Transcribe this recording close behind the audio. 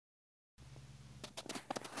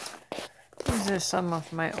These are some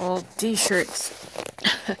of my old t-shirts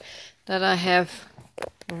that I have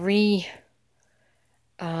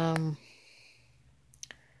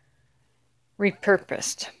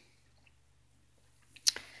repurposed.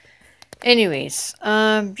 Anyways,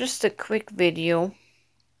 just a quick video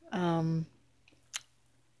where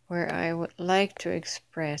I would like to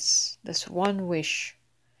express this one wish,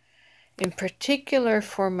 in particular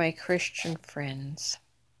for my Christian friends.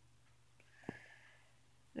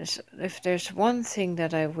 If there's one thing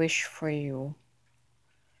that I wish for you,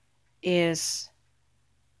 is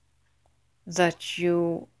that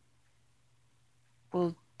you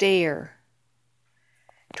will dare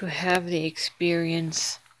to have the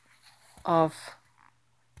experience of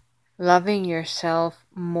loving yourself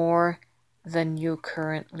more than you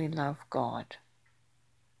currently love God.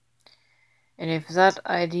 And if that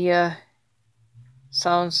idea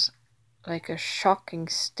sounds like a shocking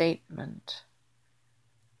statement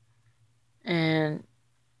and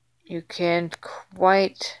you can't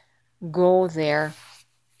quite go there,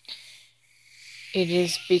 it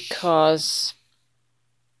is because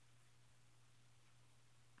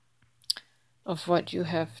of what you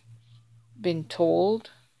have been told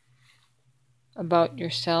about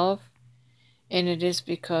yourself, and it is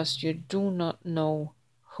because you do not know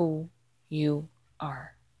who you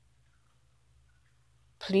are.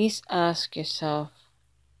 Please ask yourself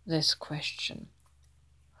this question: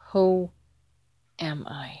 who am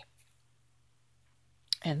I?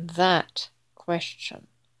 And that question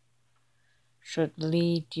should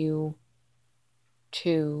lead you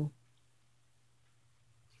to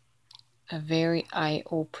a very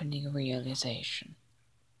eye-opening realization.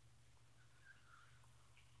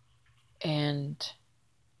 And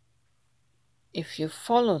if you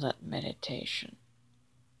follow that meditation,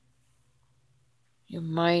 you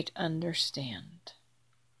might understand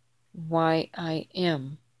why I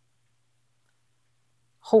am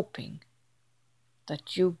hoping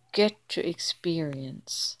that you get to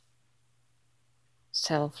experience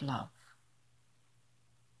self-love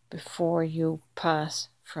before you pass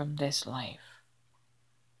from this life.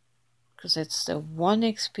 Because it's the one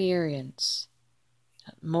experience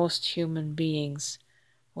that most human beings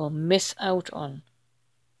will miss out on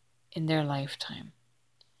in their lifetime.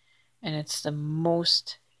 And it's the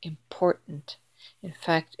most important. In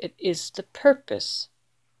fact, it is the purpose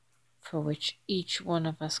for which each one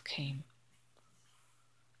of us came.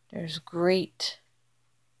 There's great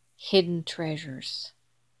hidden treasures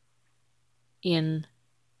in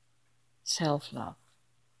self-love.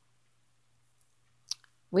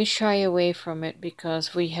 We shy away from it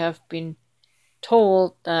because we have been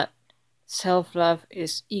told that self-love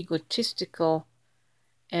is egotistical,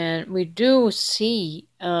 and we do see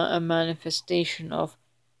a manifestation of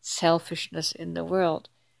selfishness in the world,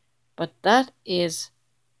 but that is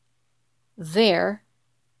there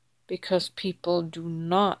because people do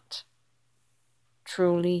not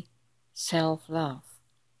truly self-love.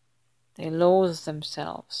 They loathe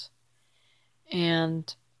themselves,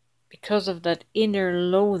 and because of that inner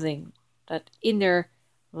loathing, that inner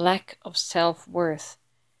lack of self-worth,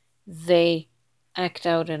 they act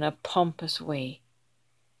out in a pompous way.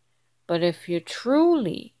 But if you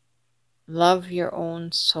truly love your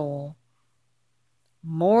own soul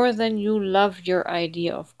more than you love your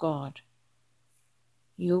idea of God,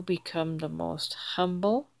 you become the most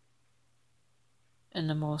humble and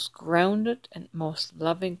the most grounded and most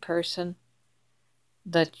loving person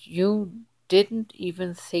that you didn't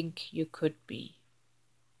even think you could be.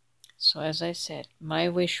 So as I said, my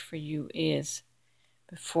wish for you is,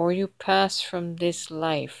 before you pass from this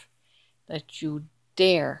life, that you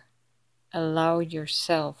dare allow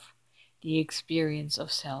yourself the experience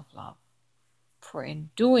of self-love. For in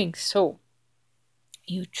doing so,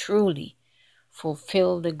 you truly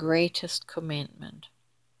fulfill the greatest commandment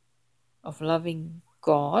of loving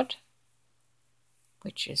God,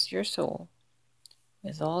 which is your soul,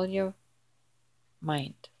 with all your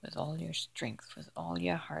mind, with all your strength, with all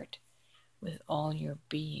your heart, with all your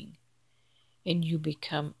being, and you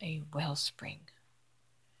become a wellspring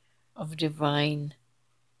of divine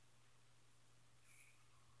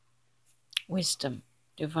wisdom,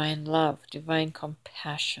 divine love, divine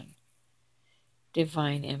compassion,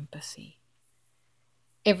 divine empathy.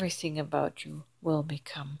 Everything about you will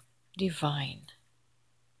become divine,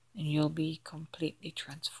 and you'll be completely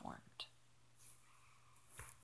transformed.